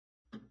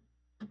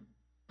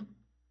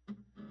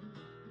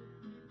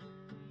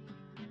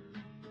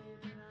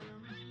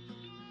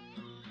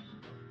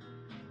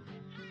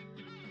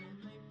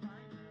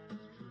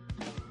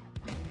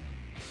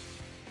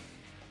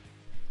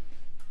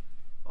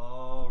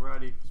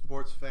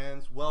sports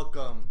fans.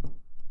 Welcome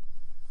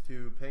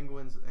to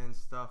Penguins and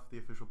Stuff, the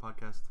official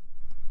podcast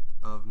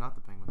of Not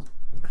the Penguins.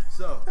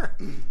 So,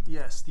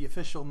 yes, the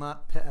official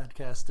not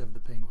podcast of the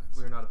Penguins.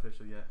 we're not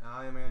official yet.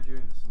 I am Andrew,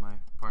 and this is my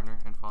partner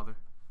and father,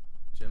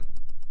 Jim.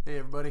 Hey,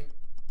 everybody.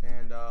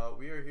 And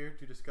we are here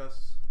to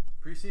discuss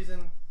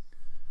preseason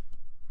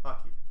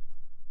hockey.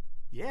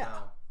 Yeah.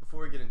 Now,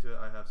 before we get into it,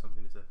 I have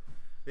something to say.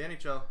 The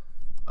NHL,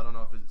 I don't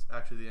know if it's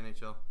actually the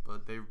NHL,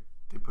 but they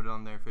put it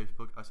on their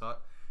Facebook. I saw it.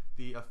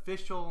 The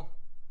official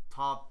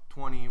top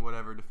 20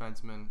 whatever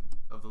defenseman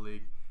of the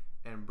league,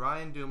 and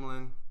Brian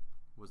Dumoulin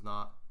was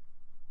not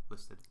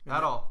listed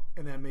at all.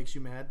 And that makes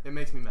you mad? It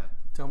makes me mad.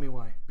 Tell me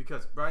why.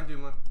 Because Brian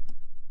Dumoulin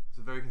is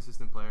a very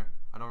consistent player.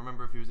 I don't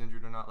remember if he was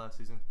injured or not last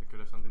season. It could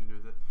have something to do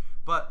with it.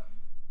 But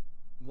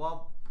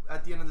while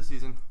at the end of the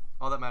season,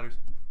 all that matters,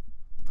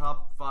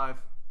 top 5,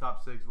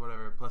 top 6,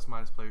 whatever, plus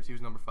minus players, he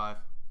was number 5,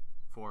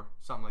 4,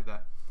 something like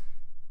that.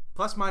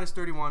 Plus minus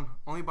 31,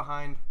 only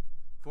behind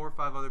 4 or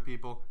 5 other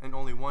people, and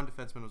only one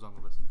defenseman was on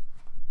the list.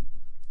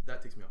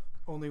 That takes me off.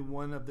 Only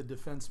one of the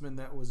defensemen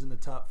that was in the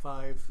top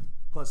 5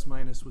 plus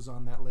minus was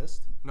on that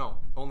list? No,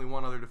 only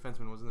one other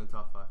defenseman was in the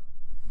top 5.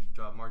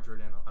 Mark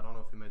Giordano. I don't know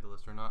if he made the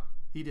list or not.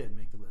 He did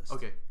make the list.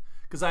 Okay.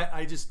 Because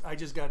I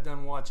just got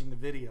done watching the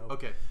video.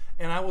 Okay.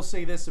 And I will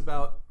say this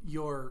about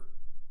your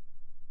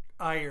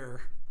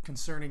ire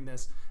concerning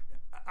this.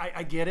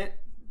 I get it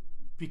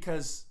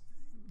because,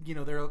 you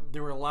know,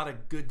 there were a lot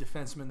of good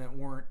defensemen that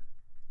weren't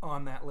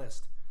on that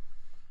list.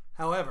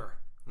 However,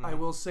 I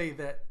will say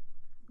that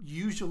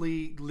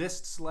usually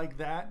lists like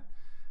that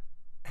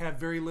have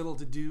very little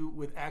to do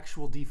with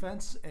actual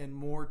defense and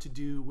more to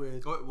do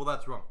with Well,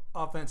 that's wrong.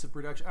 offensive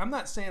production. I'm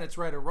not saying it's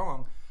right or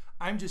wrong.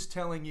 I'm just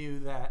telling you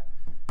that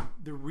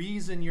the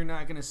reason you're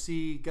not going to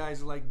see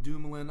guys like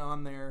Dumoulin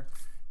on there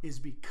is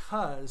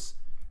because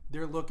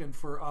they're looking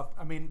for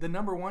I mean, the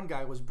number one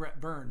guy was Brett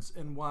Burns,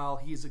 and while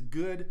he's a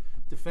good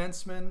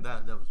defenseman,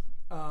 That was.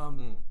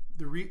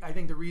 I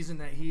think the reason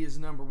that he is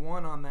number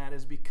one on that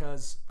is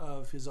because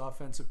of his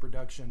offensive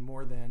production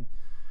more than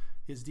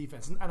his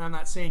defense. And I'm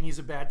not saying he's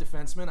a bad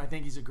defenseman. I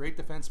think he's a great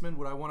defenseman.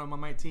 Would I want him on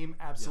my team?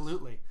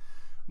 Absolutely. Yes.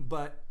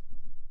 But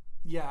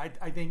yeah,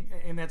 I think,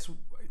 and that's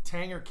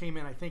Tanger came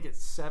in. I think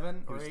it's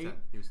 7 or 8. 10.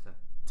 He was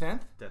 10.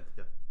 10th? 10th.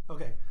 Yeah.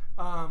 Okay.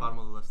 Bottom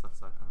of the list, left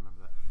side. I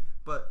remember that.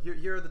 But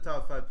here are the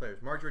top 5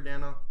 players: Mark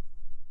Giordano,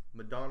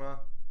 Madonna,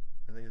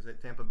 I think it's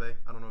at Tampa Bay.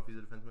 I don't know if he's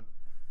a defenseman.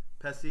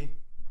 Pesci,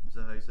 is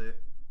that how you say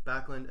it?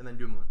 Backlund, and then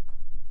Dumoulin.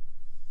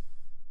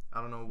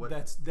 I don't know what.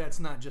 That's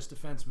not just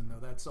defenseman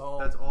though. That's all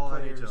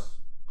players NHL.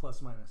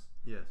 Plus minus.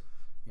 Yes.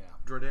 Yeah.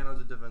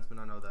 Giordano's a defenseman.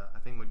 I know that. I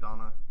think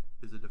McDonough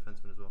is a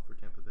defenseman as well for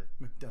Tampa Bay.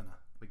 McDonough.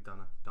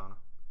 Donna.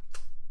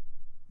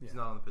 Yeah. He's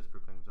not on the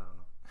Pittsburgh Penguins.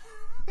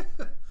 I don't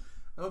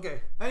know.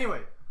 Okay.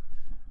 Anyway,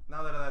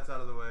 now that that's out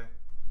of the way,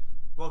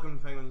 welcome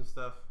to Penguins and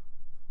Stuff.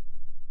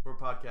 We're a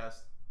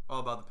podcast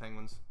all about the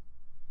Penguins.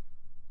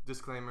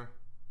 Disclaimer: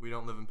 we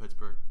don't live in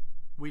Pittsburgh.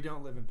 We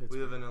don't live in Pittsburgh.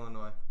 We live in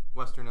Illinois,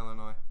 Western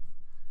Illinois,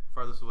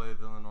 farthest away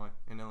of Illinois.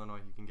 In Illinois,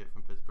 you can get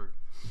from Pittsburgh.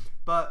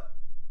 But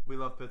we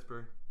love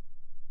Pittsburgh.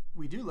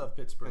 We do love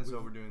Pittsburgh. And so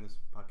we're doing this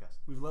podcast.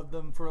 We've loved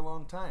them for a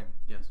long time.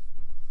 Yes.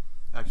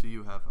 Actually,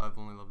 you have. I've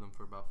only loved them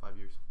for about 5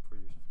 years, 4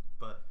 years.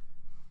 But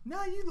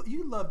no,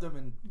 you loved them,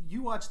 and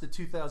you watched the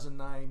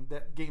 2009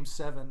 that Game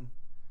 7.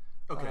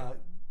 Okay.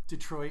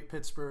 Detroit,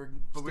 Pittsburgh.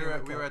 But we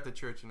were at the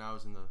church, and I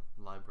was in the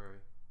library.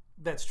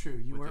 That's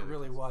true. You weren't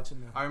really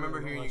watching the. I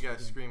remember hearing you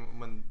guys scream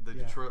when the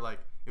Detroit, like,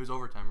 it was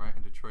overtime, right?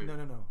 In Detroit.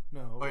 No.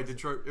 Oh, wait,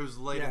 Detroit. It was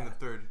late in the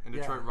third, and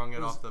Detroit rung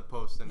it off the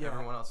post, and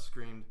everyone else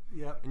screamed.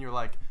 Yep. And you're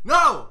like,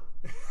 no!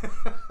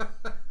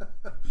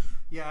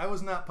 Yeah, I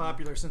was not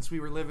popular since we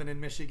were living in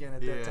Michigan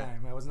at that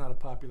time. I was not a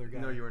popular guy.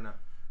 No, you were not.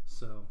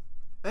 So,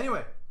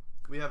 anyway,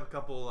 we have a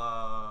couple,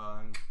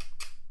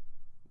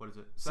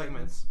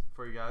 segments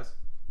for you guys.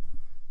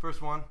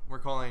 First one, we're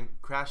calling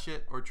Crash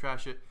It or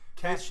Trash It.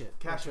 Cash it.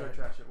 Cash it or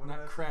trash it.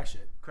 Not crash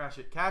it. Crash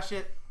it. Cash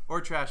it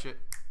or trash it.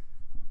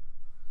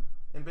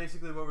 And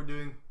basically what we're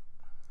doing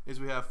is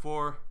we have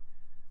 4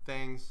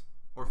 things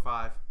or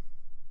 5.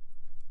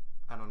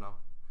 I don't know.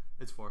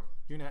 It's 4.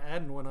 You're not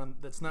adding one on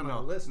that's not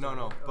on the list.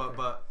 No. Okay.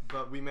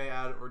 But we may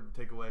add or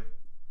take away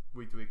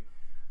week to week.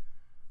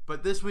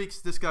 But this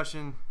week's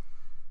discussion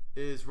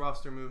is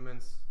roster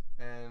movements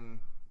and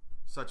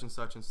such and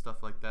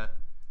stuff like that.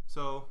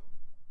 So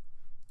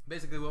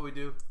basically what we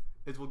do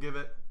is we'll give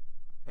it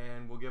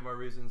and we'll give our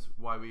reasons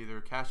why we either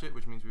cash it,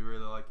 which means we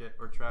really like it,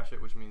 or trash it,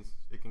 which means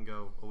it can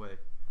go away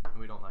and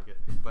we don't like it,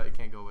 but it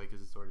can't go away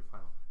because it's already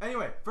final.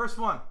 Anyway, first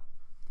one.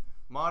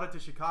 Mata to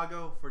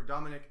Chicago for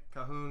Dominic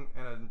Cahoon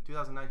and a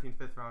 2019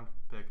 5th round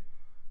pick.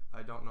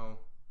 I don't know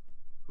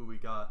who we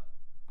got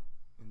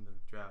in the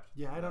draft.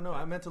 Yeah, I don't know.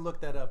 I meant to look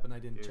that up and I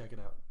didn't check it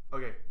out.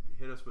 Okay,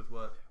 hit us with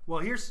what? Well,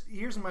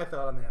 here's my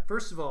thought on that.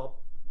 First of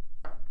all,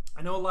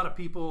 I know a lot of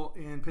people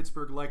in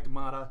Pittsburgh liked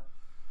Mata.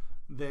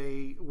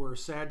 They were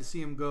sad to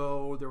see him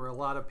go. There were a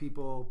lot of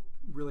people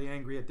really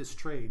angry at this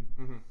trade.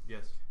 Mm-hmm.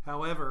 Yes.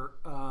 However,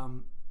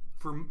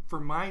 for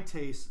my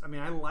taste, I mean,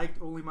 I liked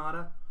Ole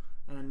Mata.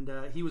 and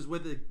he was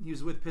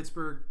with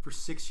Pittsburgh for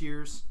 6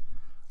 years.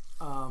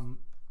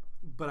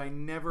 But I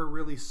never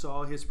really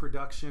saw his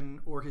production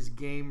or his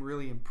game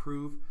really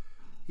improve.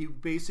 He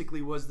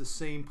basically was the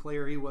same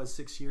player he was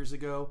 6 years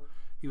ago.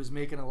 He was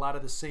making a lot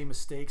of the same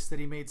mistakes that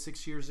he made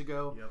 6 years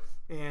ago. Yep.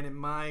 And in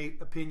my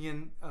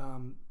opinion,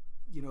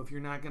 if you're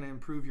not going to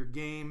improve your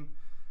game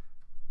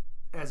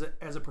as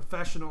a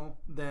professional,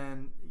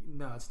 then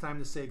no, it's time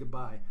to say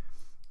goodbye.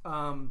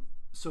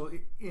 So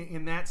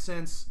in that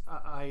sense,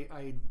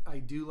 I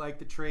do like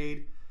the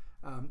trade.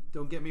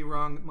 Don't get me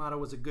wrong, Mata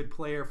was a good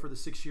player for the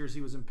 6 years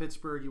he was in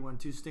Pittsburgh. He won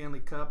 2 Stanley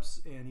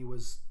Cups, and he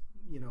was,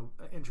 an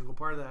integral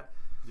part of that.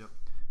 Yep.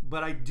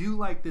 But I do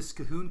like this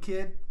Cahoon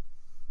kid.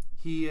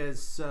 He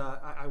is.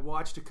 I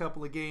watched a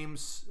couple of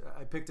games.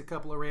 I picked a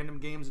couple of random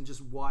games and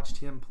just watched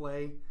him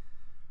play.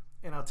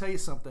 And I'll tell you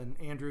something,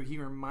 Andrew. He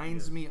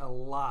reminds me a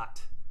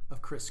lot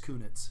of Chris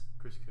Kunitz.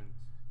 Chris Kunitz.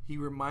 He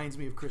reminds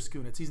me of Chris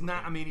Kunitz. He's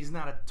not. I mean, he's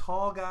not a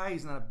tall guy.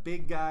 He's not a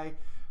big guy.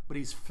 But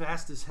he's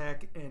fast as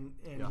heck, and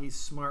he's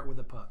smart with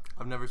the puck.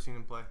 I've never seen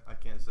him play. I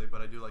can't say, but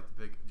I do like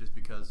the pick just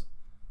because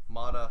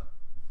Mata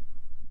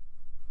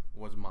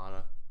was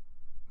Mata.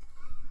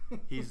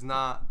 He's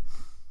not.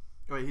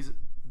 Wait, he's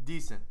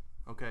decent,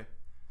 okay?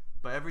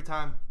 But every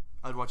time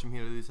I'd watch him, he'd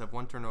at least have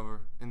one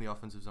turnover in the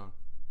offensive zone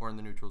or in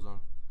the neutral zone.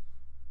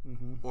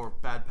 Mm-hmm. Or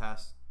bad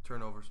pass,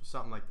 turnovers,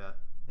 something like that.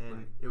 And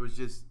Right. it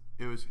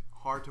was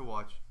hard to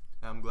watch.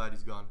 And I'm glad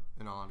he's gone,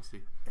 in all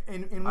honesty.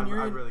 And when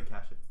I really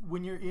cash it.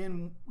 when you're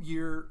in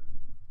year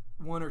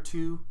 1 or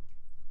 2,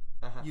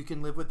 you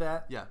can live with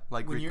that. Yeah,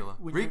 like When you're- Ricola.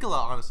 when you're- Ricola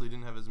honestly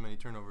didn't have as many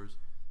turnovers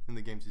in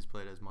the games he's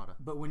played as Mata.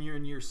 But when you're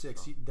in year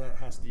 6, Oh. that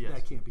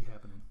can't be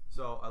happening.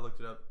 So I looked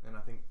it up, and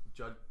I think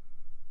Judd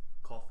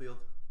Caulfield,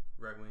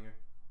 right winger.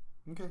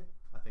 Okay.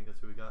 I think that's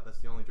who we got. That's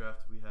the only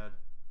draft we had.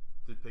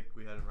 The pick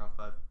we had in round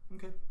 5.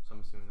 Okay. So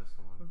I'm assuming that's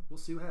the one We'll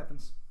see what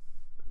happens.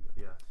 that we got.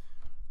 Yeah.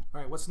 All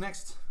right. What's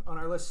next on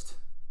our list?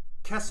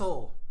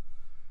 Kessel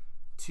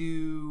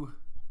to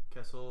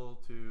Kessel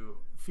to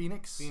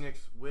Phoenix.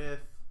 Phoenix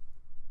with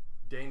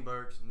Dane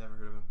Burks. Never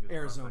heard of him. He was a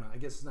Arizona. prospect.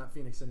 I guess it's not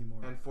Phoenix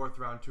anymore. And 4th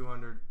round,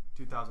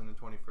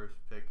 2021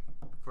 pick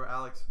for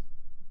Alex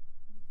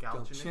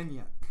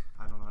Galchenyuk.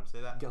 I don't know how to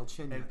say that.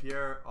 Galchenyuk. And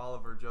Pierre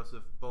Oliver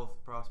Joseph,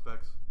 both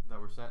prospects that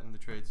were sent in the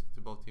trades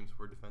to both teams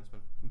were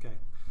defensemen. Okay.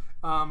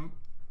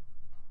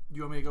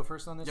 You want me to go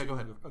first on this? Yeah, or go you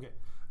ahead. wanna Okay.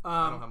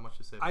 I don't have much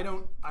to say. I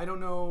don't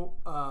know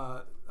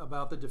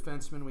about the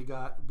defenseman we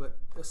got, but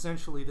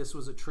essentially this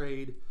was a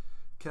trade,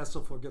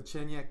 Kessel for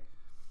Galchenyuk.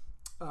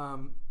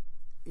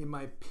 In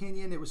my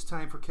opinion, it was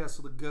time for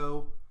Kessel to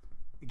go.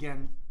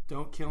 Again,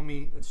 don't kill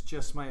me. It's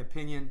just my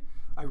opinion.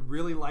 I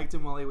really liked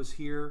him while he was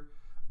here,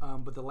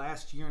 but the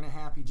last year and a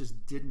half, he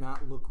just did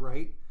not look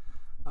right.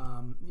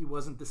 He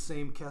wasn't the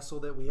same Kessel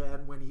that we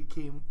had when he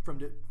came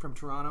from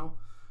Toronto.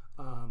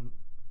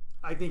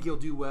 I think he'll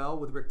do well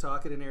with Rick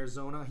Tocchet in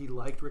Arizona. He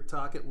liked Rick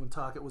Tocchet when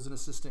Tocchet was an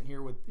assistant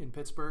here in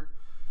Pittsburgh.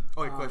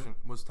 Oh, wait, question.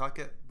 Was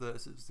Tocchet the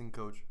assistant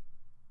coach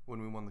when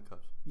we won the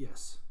Cups?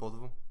 Yes. Both of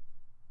them?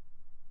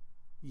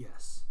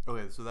 Yes.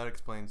 Okay, so that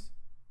explains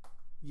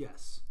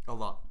Yes. a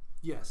lot.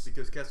 Yes.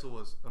 Because Kessel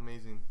was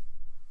amazing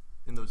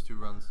in those 2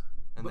 runs,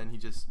 and then he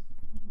just...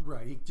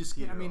 Right. He just.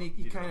 Peter I mean,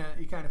 he off.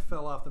 kind of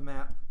fell off the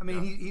map. I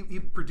mean, Yeah. he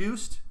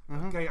produced.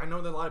 Mhm. Okay. I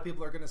know that a lot of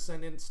people are going to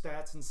send in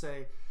stats and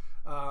say,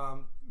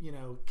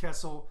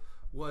 Kessel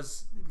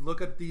was. Look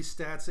at these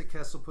stats that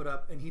Kessel put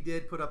up, and he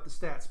did put up the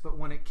stats. But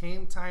when it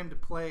came time to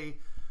play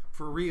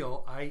for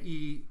real,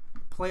 i.e.,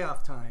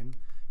 playoff time,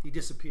 he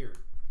disappeared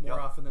more Yep.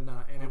 often than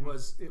not, and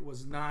Mhm. it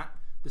was not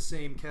the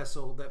same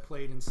Kessel that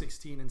played in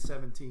 16 and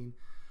 17.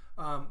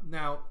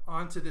 Now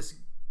on to this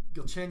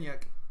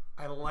Galchenyuk.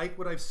 I like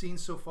what I've seen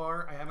so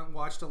far. I haven't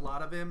watched a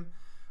lot of him,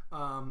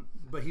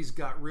 but he's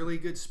got really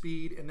good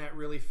speed, and that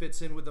really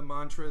fits in with the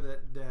mantra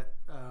that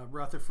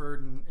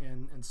Rutherford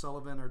and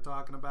Sullivan are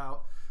talking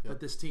about, Yep. that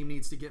this team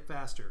needs to get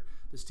faster.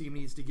 This team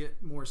needs to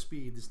get more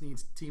speed.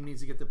 Team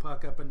needs to get the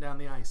puck up and down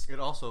the ice. It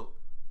also,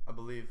 I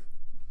believe,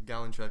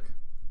 Galchenyuk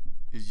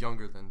is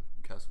younger than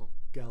Kessel.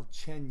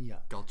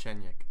 Galchenyuk.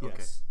 Galchenyuk. Okay.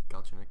 Yes.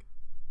 Galchenyuk.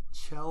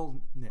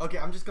 Chelnik. Okay,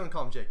 I'm just going to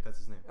call him Jake. That's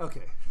his name.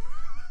 Okay.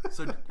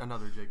 So,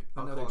 another Jake.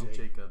 I'll Another call him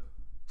Jake. Jacob.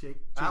 Jake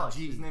Alex.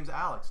 G. His name's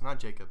Alex, not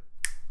Jacob.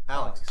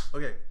 Alex.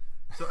 Okay.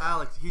 So,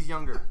 Alex, he's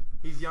younger.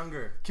 He's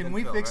younger. Can than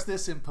we Phil, fix right?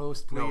 this in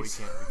post, please? No, we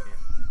can't.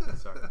 We can't.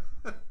 Sorry.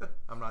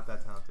 I'm not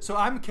that talented. So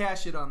I'm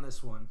cash it on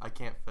this one. I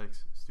can't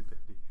fix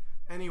stupidity.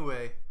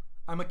 Anyway,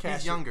 I'm a cash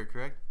he's it. younger,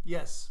 correct?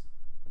 Yes.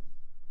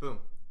 Boom.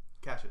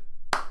 Cash it.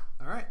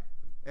 All right.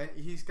 And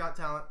he's got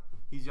talent.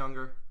 He's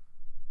younger.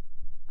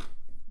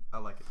 I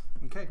like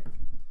it. Okay.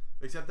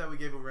 Except that we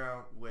gave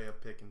away a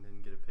pick and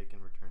didn't get a pick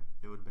in return.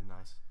 It would have been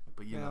nice.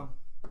 But you know,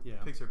 Yeah.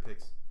 picks are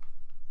picks.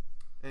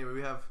 Anyway,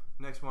 we have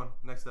next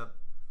up.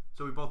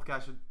 So we both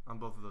cashed it on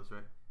both of those,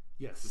 right?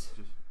 Yes.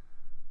 Just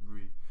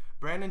read.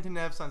 Brandon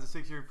Tanev signs a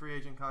 6-year free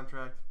agent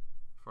contract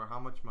for how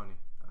much money?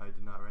 I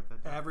did not write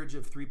that down. Average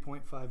of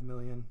 $3.5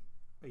 million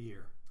a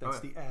year. That's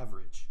Okay. the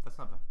average. That's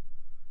not bad.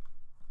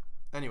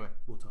 Anyway.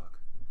 We'll talk.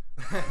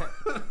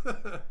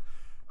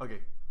 Okay.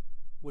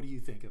 What do you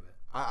think of it?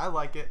 I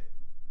like it.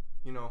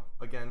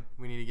 Again,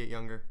 we need to get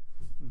younger.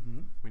 Mm-hmm.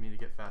 We need to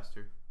get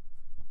faster.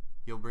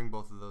 He'll bring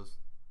both of those.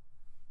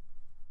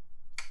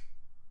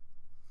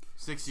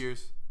 6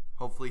 years.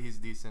 Hopefully he's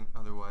decent.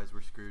 Otherwise,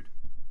 we're screwed.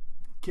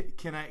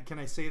 Can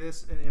I say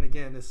this? And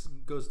again, this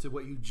goes to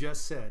what you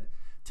just said.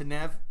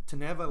 Tanev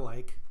I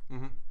like.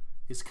 Mm-hmm.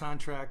 His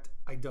contract,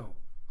 I don't.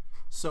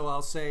 So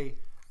I'll say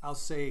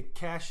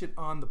cash it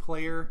on the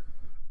player,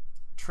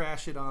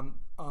 trash it on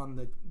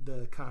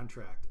the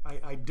contract.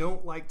 I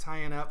don't like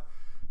tying up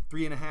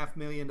 $3.5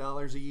 million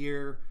a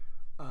year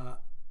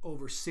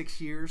over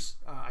 6 years.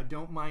 I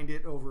don't mind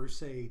it over,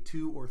 say,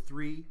 2 or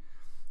 3,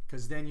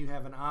 because then you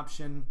have an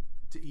option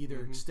to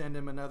either extend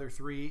him another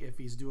 3 if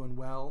he's doing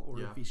well, or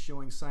if he's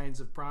showing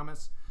signs of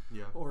promise,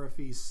 or if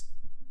he's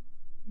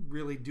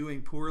really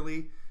doing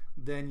poorly,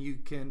 then you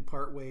can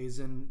part ways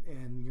and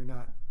you're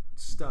not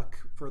stuck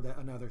for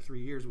another 3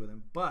 years with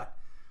him. But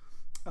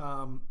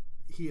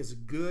he is a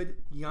good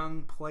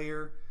young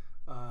player.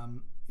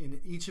 In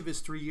each of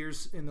his 3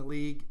 years in the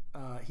league,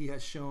 he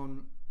has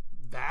shown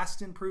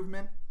vast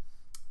improvement.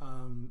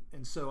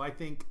 And so I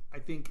think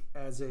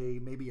as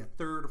maybe a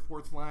third or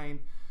fourth line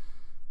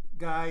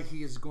guy,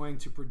 he is going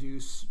to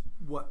produce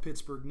what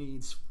Pittsburgh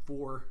needs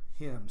for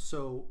him.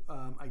 So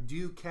I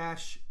do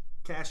cash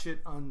it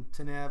on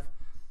Tanev,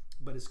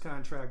 but his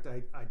contract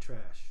I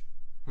trash.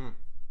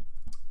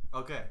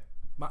 Okay.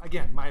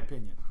 My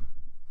opinion.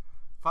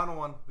 Final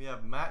one. We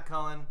have Matt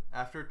Cullen,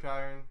 after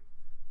retiring,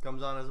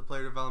 comes on as a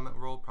player development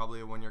role,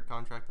 probably a 1-year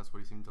contract. That's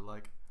what he seemed to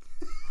like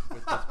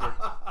with Pittsburgh.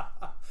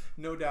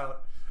 No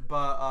doubt.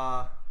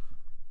 But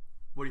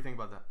what do you think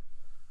about that?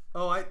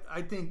 Oh,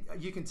 I think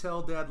you can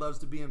tell Dad loves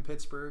to be in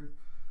Pittsburgh.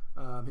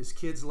 His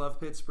kids love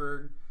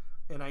Pittsburgh,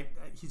 and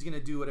he's going to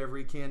do whatever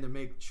he can to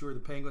make sure the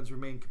Penguins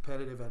remain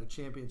competitive at a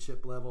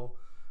championship level.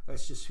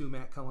 That's just who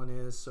Matt Cullen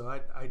is. So I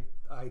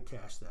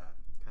cash that.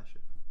 Cash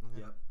it.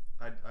 Okay.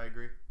 Yep. I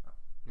agree.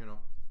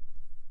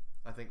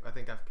 I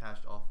think I've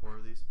cashed all 4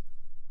 of these.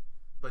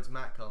 But it's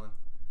Matt Cullen.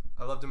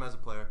 I loved him as a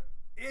player.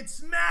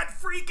 It's Matt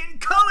freaking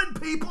Cullen,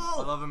 people!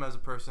 I love him as a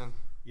person.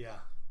 Yeah.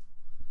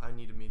 I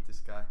need to meet this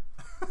guy.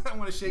 I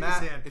want to shake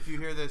Matt, his hand. if you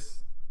hear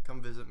this,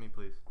 come visit me,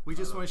 please. We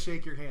just want to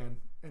shake your hand,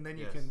 and then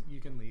you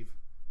can leave.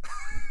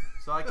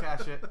 So I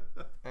cash it,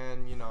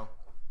 and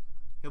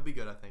he'll be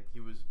good. I think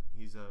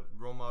he's a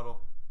role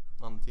model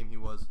on the team. He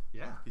was.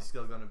 Yeah. He's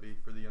still gonna be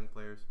for the young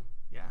players.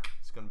 Yeah.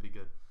 It's gonna be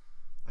good.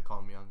 I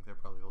call them young. They're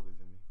probably older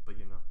than me, but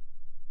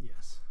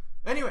Yes.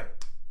 Anyway,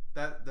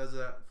 that does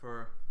that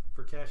for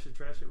cash it,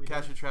 trash it.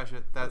 Cash it, trash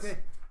it. That's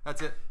it.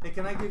 Hey,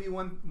 can I give you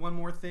one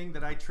more thing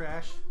that I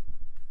trash?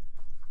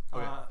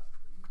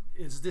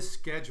 Is this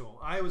schedule.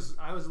 I was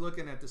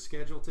looking at the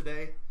schedule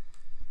today,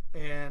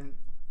 and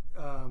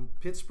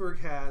Pittsburgh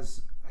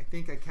has, I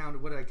think I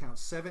counted, what did I count?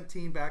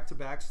 17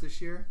 back-to-backs this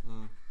year,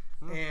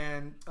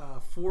 and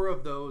 4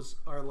 of those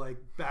are like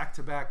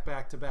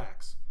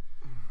back-to-backs.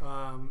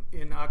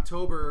 In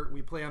October,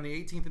 we play on the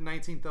 18th and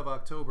 19th of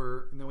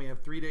October, and then we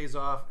have 3 days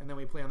off, and then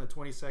we play on the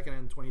 22nd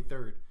and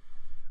 23rd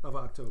of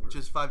October.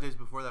 Just 5 days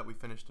before that, we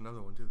finished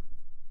another one too.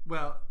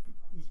 Well,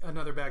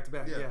 another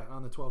back-to-back,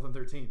 on the 12th and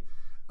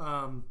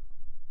 13th.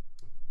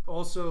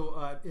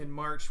 Also, in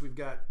March, we've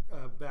got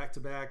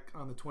back-to-back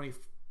on the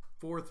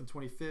 24th and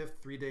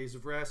 25th, 3 days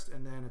of rest,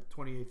 and then at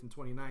 28th and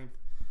 29th.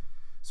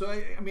 So,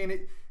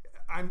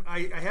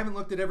 I haven't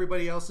looked at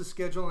everybody else's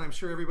schedule, and I'm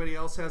sure everybody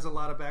else has a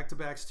lot of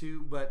back-to-backs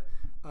too, but,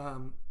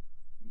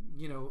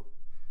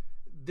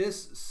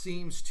 this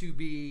seems to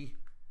be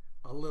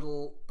a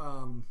little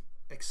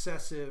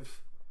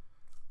excessive.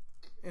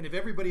 And if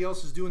everybody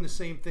else is doing the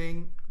same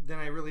thing, then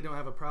I really don't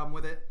have a problem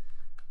with it.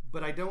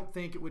 But I don't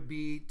think it would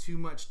be too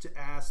much to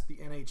ask the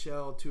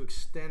NHL to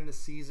extend the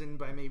season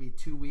by maybe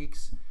 2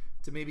 weeks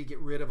to maybe get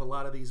rid of a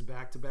lot of these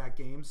back-to-back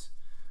games.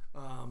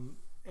 And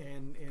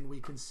we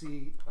can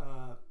see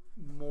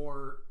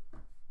more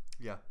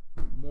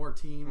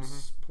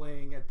teams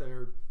playing at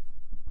their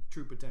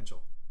true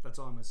potential. That's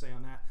all I'm going to say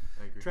on that.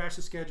 I agree. Trash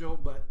the schedule,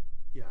 but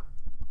yeah.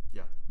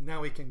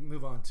 Now we can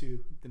move on to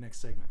the next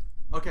segment.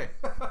 Okay.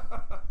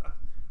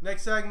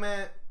 Next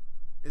segment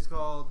is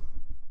called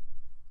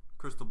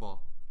Crystal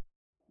Ball.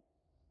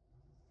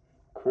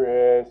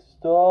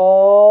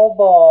 Crystal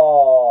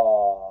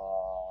Ball.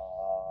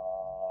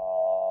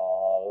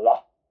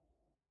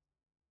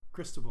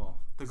 Crystal Ball.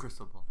 The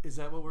Crystal Ball. Is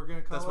that what we're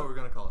going to call it? That's what we're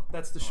going to call it.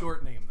 That's the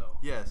short name, though.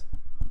 Yes.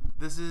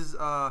 This is,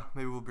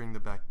 maybe we'll bring the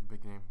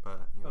big name,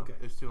 but,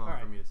 it's too long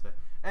for me to say.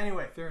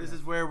 Anyway, this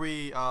is where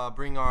we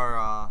bring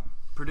our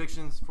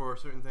predictions for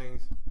certain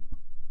things.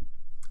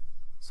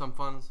 Some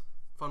fun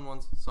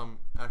ones, some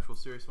actual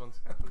serious ones.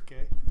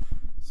 Okay.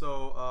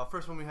 So,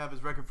 first one we have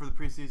is record for the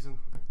preseason.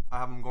 I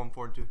have them going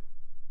 4-2.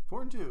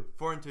 4-2.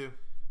 4-2.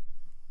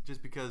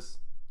 Just because,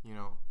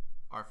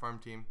 our farm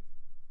team,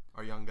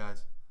 our young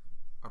guys,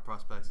 our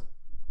prospects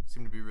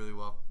seem to be really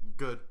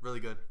really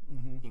good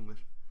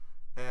English.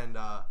 And,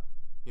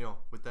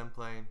 with them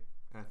playing,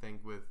 and I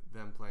think with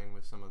them playing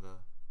with some of the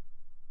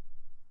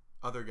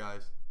other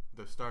guys,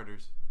 the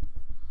starters,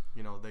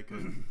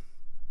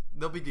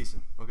 they'll be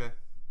decent, okay?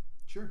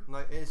 Sure.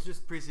 Like, it's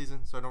just preseason,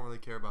 so I don't really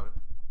care about it.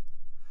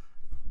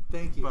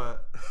 Thank you.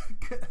 But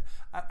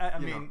I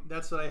you mean, know.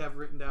 that's what I have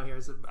written down here.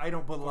 Is that I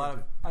don't put a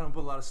lot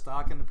of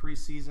stock in the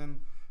preseason,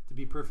 to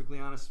be perfectly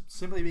honest,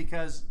 simply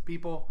because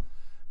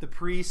the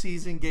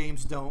preseason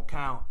games don't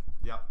count.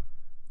 Yeah,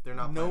 they're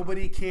not.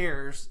 Nobody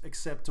cares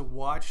except to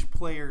watch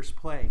players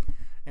play,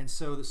 and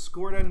so the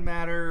score doesn't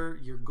matter.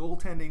 Your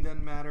goaltending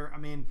doesn't matter. I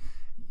mean,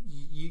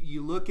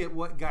 you look at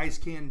what guys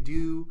can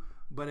do,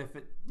 but if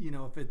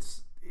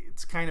it's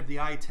kind of the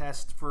eye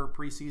test for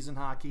preseason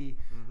hockey.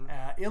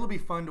 It'll be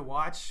fun to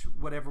watch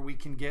whatever we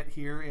can get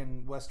here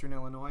in Western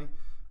Illinois,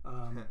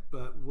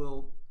 but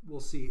we'll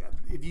see.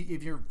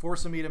 If you're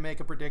forcing me to make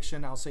a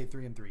prediction, I'll say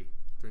 3-3.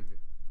 3-3.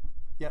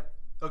 Yep.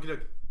 Okie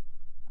doke.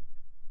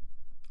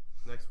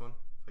 Next one,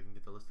 if I can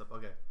get the list up.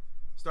 Okay.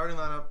 Starting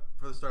lineup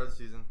for the start of the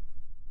season.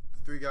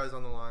 3 guys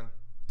on the line,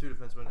 2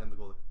 defensemen, and the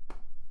goalie.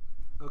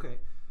 Okay.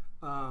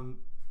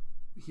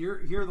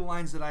 Here are the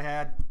lines that I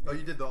had. Oh,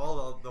 you did the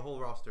whole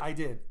roster. I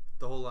did.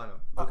 The whole lineup.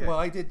 Okay. Well,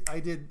 I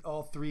did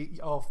all 3,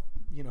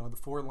 the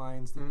 4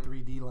 lines, the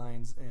 3 D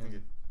lines,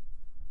 and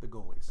the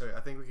goalies. Okay,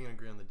 I think we can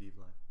agree on the D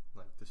line,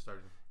 like the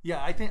starting.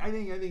 Yeah, I think.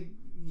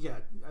 Yeah,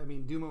 I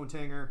mean, Dumo and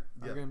Tanger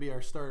are going to be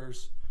our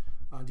starters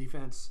on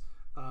defense,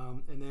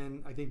 and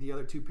then I think the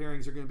other 2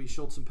 pairings are going to be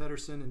Schultz and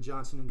Pettersson and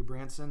Johnson and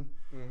Gabranson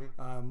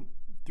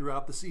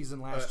throughout the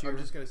season last year. I'm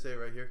just going to say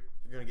right here,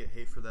 you're going to get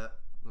hate for that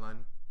line.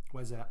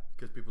 Why is that?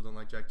 Because people don't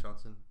like Jack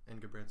Johnson and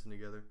Gabranson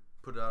together.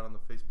 Put it out on the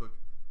Facebook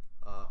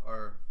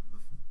or the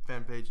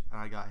fan page, and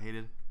I got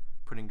hated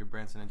putting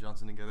Gabranson and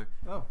Johnson together.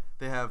 Oh.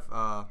 They have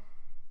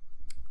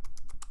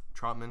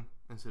Trotman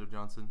instead of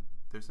Johnson.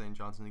 They're saying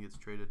Johnson gets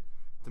traded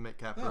to make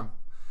cap room.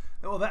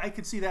 Well, I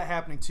could see that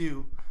happening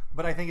too,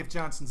 but I think if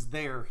Johnson's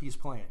there, he's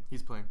playing.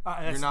 He's playing.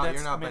 You're not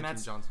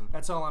benching Johnson.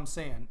 That's all I'm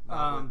saying.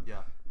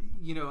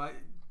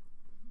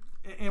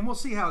 And we'll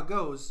see how it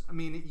goes. I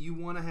mean, you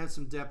want to have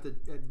some depth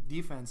at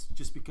defense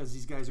just because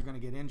these guys are going to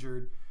get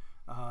injured.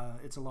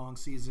 It's a long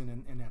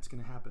season, and that's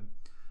going to happen.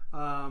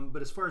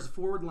 But as far as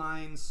forward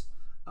lines,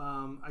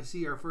 I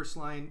see our first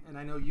line, and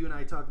I know you and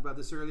I talked about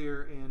this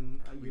earlier, and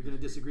you're going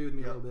to disagree with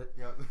me a little bit.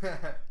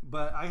 Yep.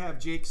 But I have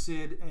Jake,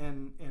 Sid,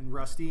 and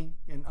Rusty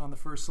on the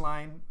first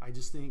line. I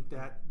just think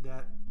that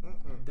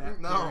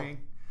pairing.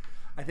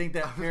 I think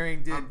that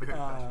pairing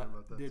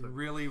did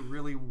really,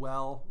 really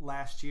well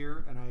last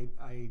year, and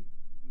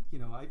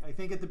I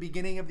think at the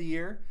beginning of the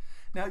year.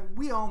 Now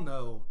we all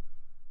know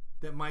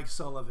that Mike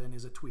Sullivan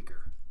is a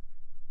tweaker.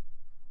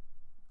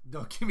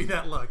 Don't give me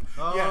that look.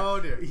 Oh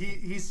dear.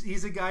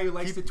 He's a guy who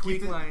likes to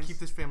tweak lines. Keep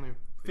this family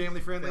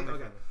friendly. Family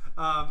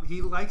okay.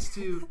 He likes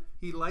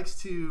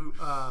to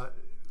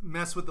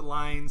mess with the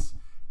lines.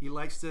 He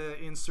likes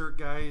to insert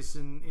guys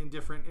in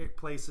different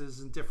places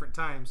and different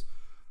times.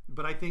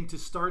 But I think to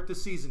start the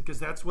season, because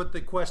that's what the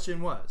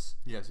question was.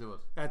 Yes, it was.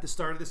 At the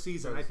start of the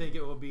season, I think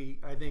it will be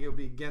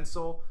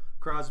Gensel,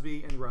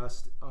 Crosby, and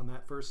Rust on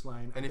that first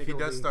line. And if he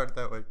does start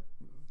that way,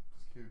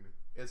 excuse me,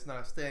 it's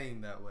not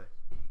staying that way.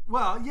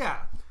 Well,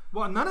 yeah.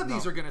 Well, none of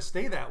these are going to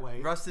stay that way.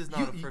 Rust is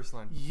not the first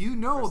line. You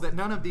know that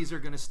none of these are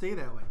going to stay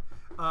that way.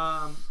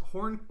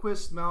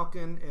 Hornquist,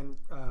 Malkin, and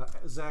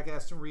Zach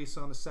Aston Reese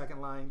on the second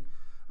line.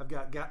 I've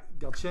got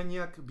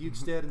Galchenyuk,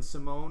 Bukestad, and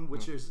Simone,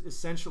 which is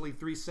essentially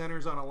 3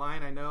 centers on a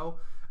line, I know.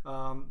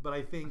 But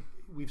I think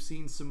we've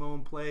seen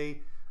Simone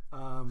play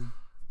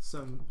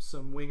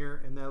some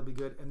winger, and that'll be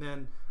good. And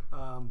then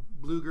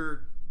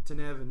Bluger,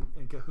 Tanev,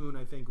 and Cahoon,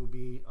 I think, will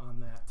be on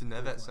that.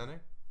 Tanev at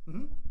center?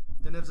 Mm-hmm.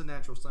 Tanev's a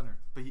natural center.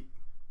 But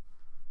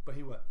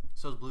he what?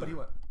 So is Bluger. But he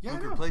what? Yeah,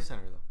 Bluger plays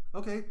center, though.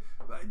 Okay.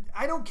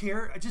 I don't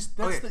care.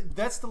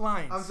 That's the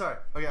lines. I'm sorry.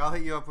 Okay, I'll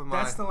hit you up with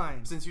mine. That's the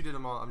lines. Since you did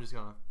them all, I'm just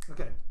going to...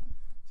 Okay.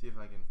 See if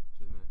I can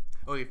just a minute.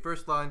 Okay,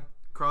 first line,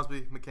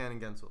 Crosby, McCann,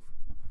 and Gensel.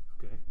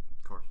 Okay.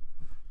 Of course.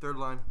 Third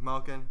line,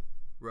 Malkin,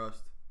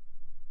 Rust,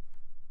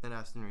 and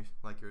Aston Reese,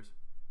 like yours.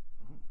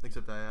 Mm-hmm.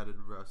 Except I added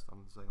Rust on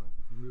the second line.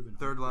 You're moving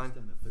third line.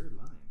 Down the third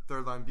line.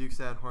 Third line,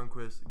 Bukestad,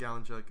 Hornquist,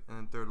 Galchenyuk, and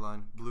then third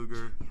line,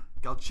 Bluger,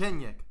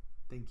 Galchenyuk.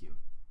 Thank you.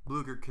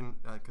 Bluger, Cahoon,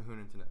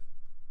 and Tanev.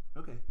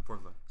 Okay.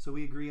 Fourth line. So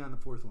we agree on the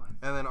fourth line.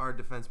 And then our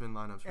defenseman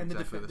lineups were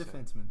exactly the same.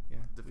 Defenseman, yeah.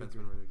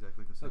 Defensemen were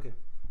exactly the same. Okay.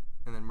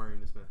 And then Murray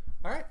and Smith.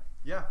 All right.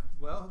 Yeah.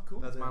 Well, cool.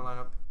 That's my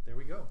lineup. There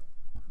we go.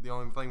 The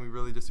only thing we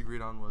really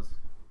disagreed on was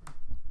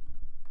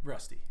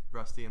Rusty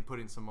and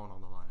putting Simone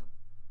on the lineup.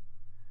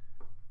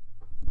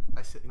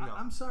 I said no.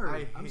 I'm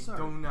sorry. I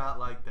do not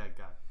like that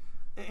guy.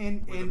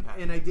 And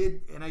I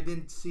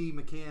didn't see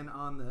McCann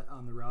on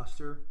the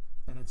roster,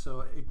 and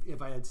so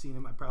if I had seen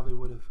him, I probably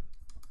would have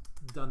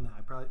done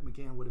that.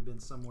 McCann would have been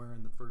somewhere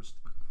in the first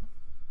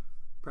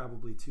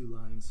probably 2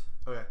 lines.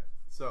 Okay.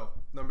 So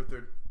number 3,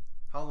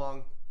 how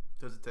long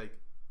does it take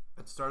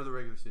at the start of the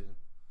regular season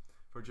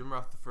for Jim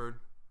Rutherford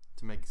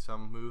to make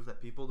some move that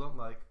people don't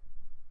like,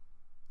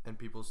 and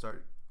people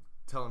start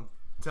telling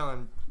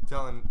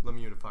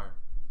Lemieux to fire him?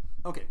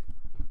 Okay.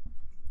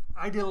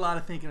 I did a lot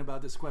of thinking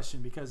about this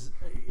question because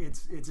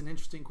it's an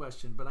interesting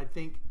question, but I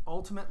think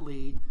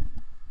ultimately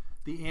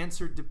the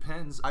answer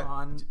depends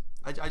on.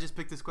 I just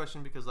picked this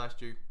question because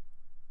last year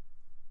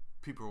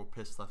people were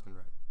pissed left and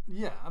right.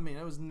 Yeah, I mean,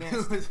 it was nasty.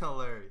 It was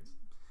hilarious.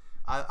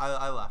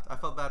 I laughed. I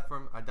felt bad for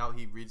him. I doubt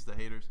he reads the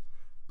haters,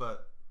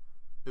 but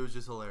it was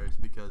just hilarious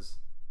because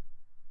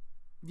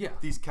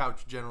these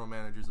couch general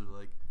managers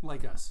are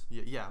like us.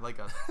 Yeah, like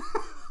us.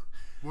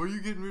 Why are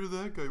you getting rid of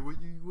that guy? What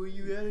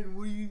you adding?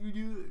 What are you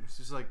do? It's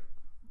just like,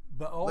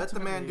 but let the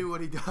man do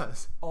what he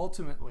does.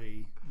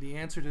 Ultimately, the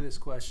answer to this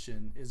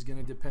question is going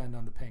to depend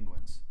on the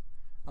Penguins,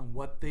 on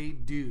what they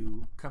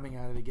do coming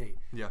out of the gate.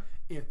 Yeah.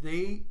 If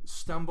they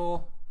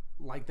stumble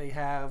like they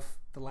have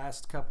the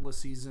last couple of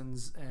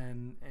seasons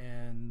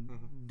and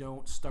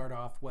don't start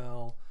off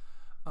well,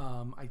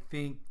 I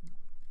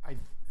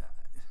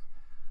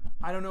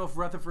don't know if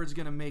Rutherford's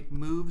going to make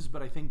moves,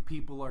 but I think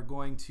people are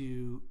going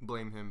to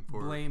blame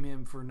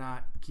him for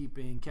not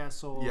keeping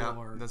Kessel. Yeah,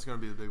 or that's going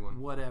to be the big one.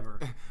 Whatever.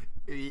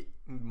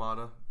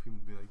 Mata. People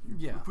will be like,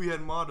 yeah. If we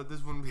had Mata,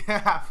 this wouldn't be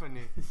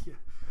happening. Yeah.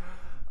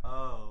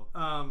 Oh.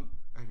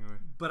 Anyway.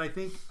 But I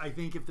think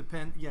if the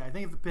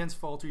Pens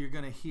falter, you're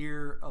going to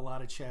hear a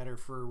lot of chatter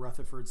for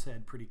Rutherford's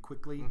head pretty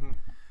quickly. Mm-hmm.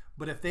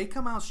 But if they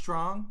come out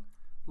strong,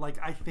 like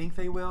I think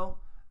they will,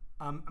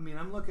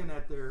 I'm looking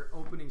at their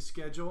opening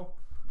schedule.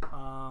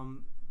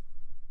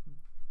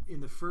 In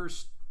the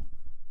first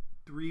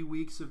 3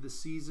 weeks of the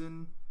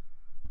season,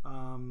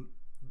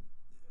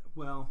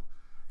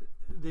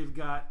 they've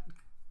got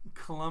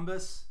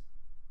Columbus,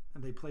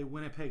 and they play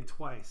Winnipeg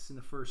twice in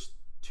the first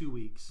 2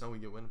 weeks. Now we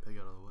get Winnipeg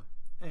out of the way,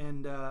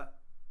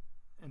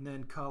 and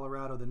then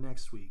Colorado the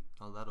next week.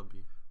 Oh, that'll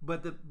be.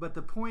 But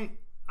the point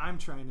I'm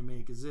trying to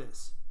make is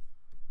this: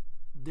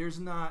 there's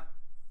not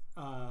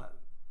a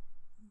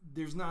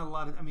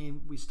lot of. I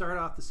mean, we start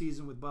off the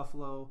season with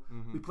Buffalo.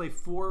 Mm-hmm. We play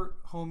 4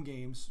 home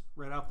games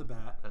right off the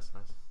bat. That's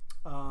nice.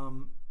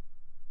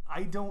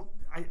 I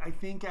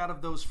think out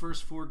of those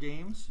first 4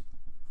 games,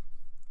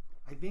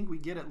 I think we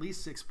get at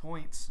least 6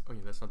 points. Oh yeah,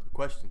 that's not the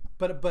question.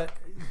 But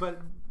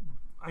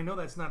I know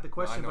that's not the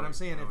question. No, but I'm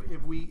saying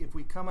if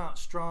we come out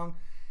strong,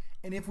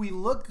 and if we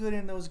look good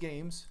in those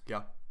games,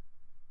 yeah,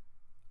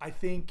 I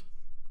think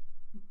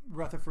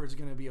Rutherford's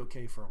going to be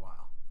okay for a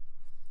while.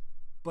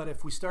 But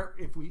if we start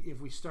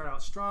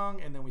out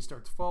strong and then we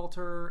start to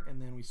falter and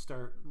then we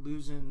start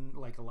losing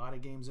like a lot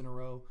of games in a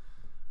row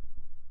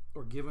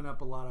or giving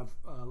up a lot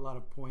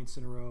of points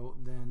in a row,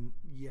 then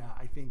yeah,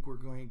 I think we're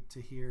going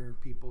to hear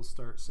people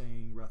start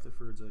saying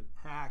Rutherford's a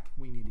hack.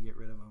 We need to get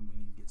rid of him. We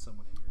need to get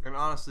someone in here. And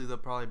honestly, they'll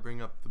probably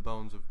bring up the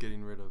bones of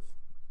getting rid of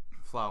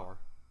Flower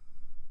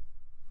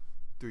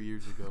 3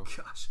 years ago.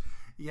 Gosh,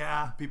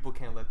 yeah. People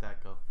can't let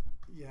that go.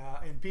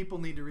 Yeah, and people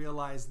need to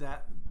realize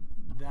that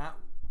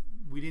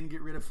we didn't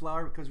get rid of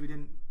Flower because we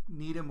didn't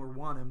need him or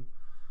want him.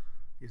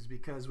 Is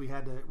because we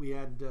had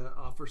to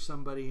offer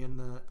somebody in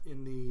the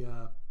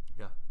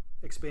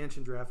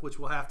expansion draft, which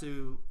we'll have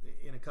to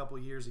in a couple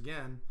of years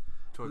again.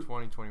 Toward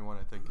 2021,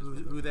 I think.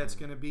 Who that's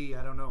going to be,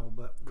 I don't know,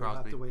 but Crosby. We'll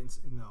have to wait and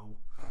see. No,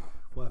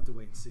 we'll have to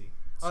wait and see.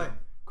 All right,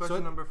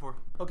 question number 4.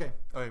 Okay.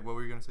 All right, what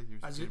were you going to say?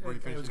 I was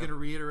going to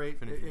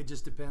reiterate. It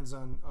just depends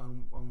on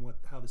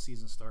how the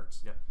season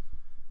starts. Yep.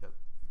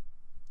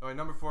 All right,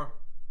 number 4.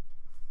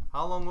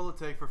 How long will it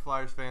take for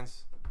Flyers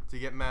fans to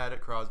get mad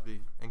at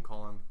Crosby and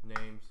call him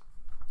names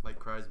like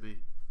Crosby?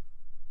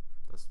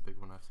 That's the big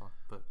one I saw.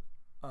 But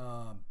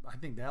I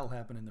think that'll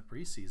happen in the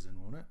preseason,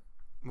 won't it?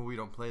 Well, we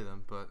don't play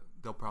them, but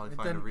they'll probably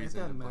find a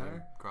reason to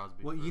play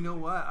Crosby. Well, you know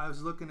what? I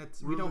was looking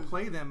at. We don't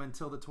play them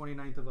until the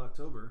 29th of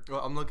October.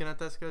 Well, I'm looking at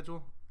that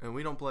schedule, and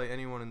we don't play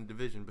anyone in the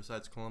division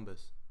besides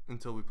Columbus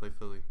until we play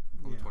Philly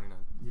on the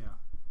 29th.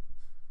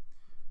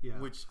 Yeah.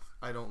 Which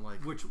I don't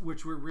like.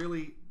 Which we're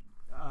really.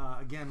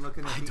 Again,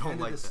 looking at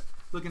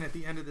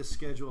the end of this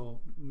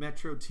schedule,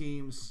 Metro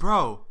teams,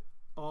 bro,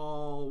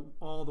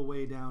 all the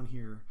way down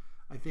here.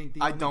 I think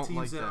the only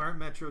teams that aren't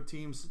Metro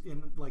teams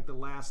in like the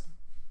last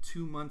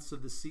 2 months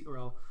of the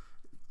season,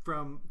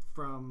 from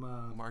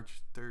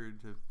March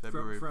 3rd to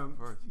February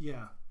 4th.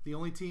 Yeah, the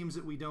only teams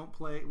that we don't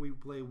play, we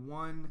play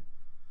 1,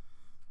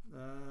 2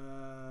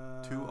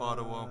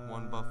 Ottawa,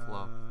 1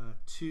 Buffalo,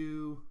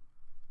 2,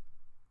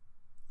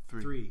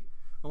 3.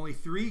 Only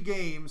 3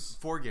 games.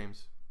 4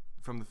 games.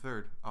 From the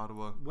 3rd,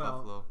 Ottawa,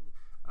 Buffalo.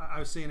 I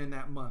was saying in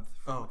that month.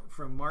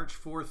 From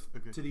March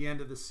 4th to the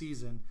end of the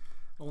season,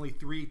 only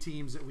 3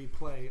 teams that we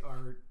play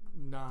are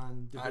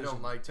non-division I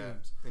don't like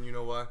teams. that. And you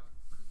know why?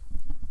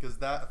 Because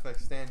that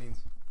affects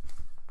standings.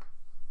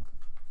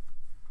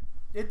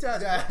 It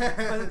does, but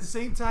at the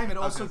same time, it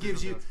also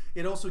gives you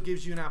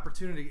an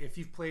opportunity. If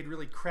you've played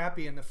really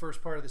crappy in the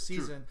first part of the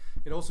season,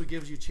 it also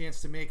gives you a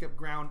chance to make up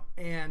ground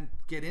and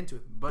get into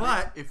it.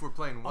 But if we're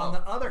playing well, on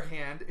the other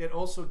hand, it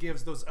also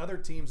gives those other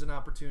teams an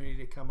opportunity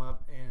to come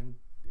up and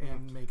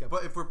make up.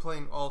 But if we're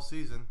playing all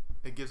season,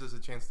 it gives us a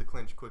chance to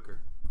clinch quicker.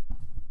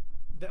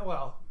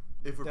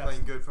 If we're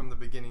playing good from the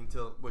beginning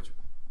which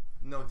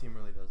no team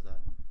really does that.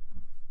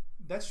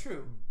 That's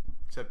true.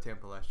 Except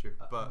Tampa last year.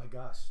 But oh my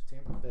gosh,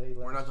 Tampa Bay last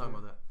year. We're not talking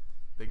about that.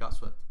 They got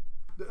swept.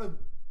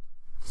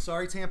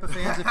 Sorry, Tampa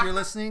fans, if you're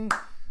listening.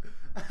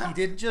 He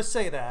didn't just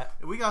say that.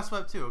 We got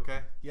swept too, okay?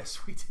 Yes,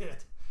 we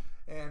did.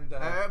 And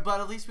but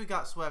at least we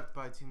got swept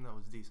by a team that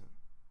was decent.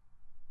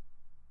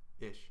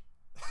 Ish.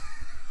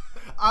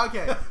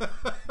 Okay.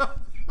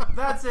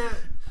 That's it.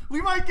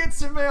 We might get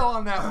some mail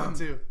on that one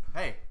too.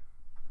 Hey.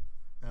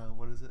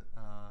 What is it?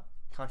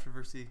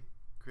 Controversy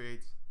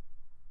creates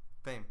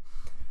fame.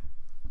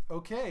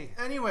 Okay.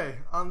 Anyway,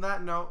 on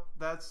that note,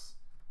 that's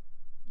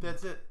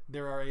it.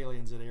 There are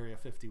aliens at Area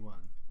 51.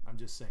 I'm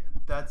just saying.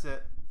 That's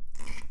it.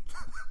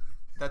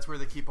 That's where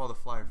they keep all the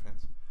Flyer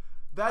fans.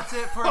 That's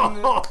it for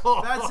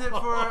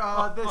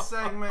this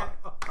segment.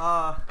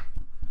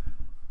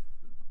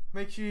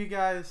 Make sure you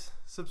guys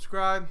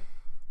subscribe,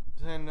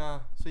 and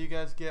so you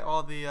guys get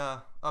all the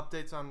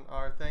updates on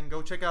our thing.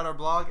 Go check out our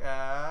blog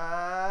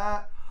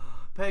at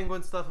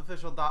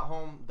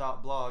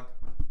penguinstuffofficial.home.blog.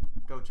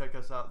 Go check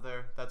us out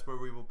there. That's where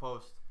we will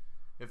post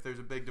if there's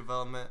a big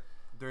development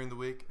during the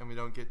week and we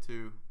don't get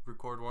to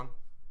record one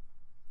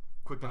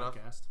quick enough.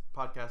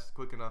 Podcast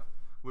quick enough.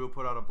 We will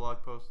put out a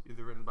blog post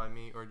either written by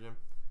me or Jim,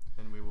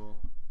 and we will.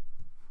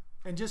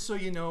 And just so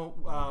you know,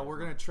 we're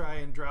going to try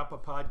and drop a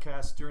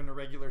podcast during the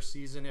regular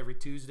season every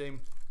Tuesday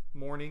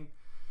morning.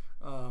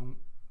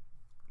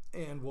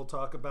 And we'll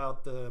talk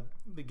about the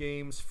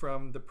games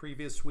from the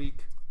previous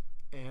week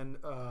and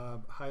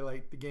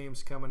highlight the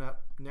games coming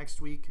up next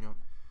week. Yep.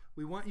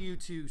 We want you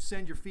to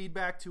send your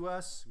feedback to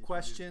us,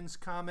 questions,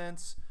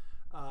 comments,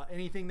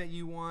 anything that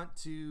you want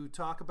to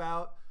talk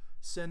about.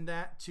 Send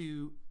that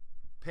to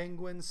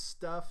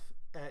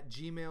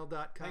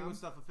penguinstuff@gmail.com. Penguin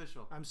Stuff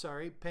Official. I'm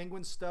sorry,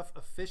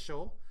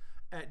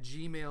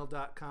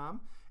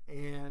 penguinstuffofficial@gmail.com.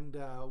 And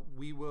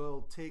we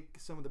will take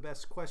some of the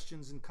best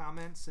questions and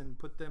comments and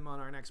put them on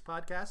our next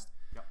podcast.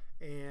 Yep.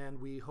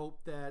 And we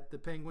hope that the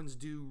Penguins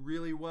do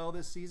really well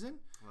this season.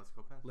 Let's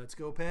go Pens. Let's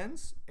go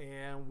Pens.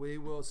 And we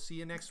will see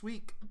you next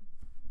week.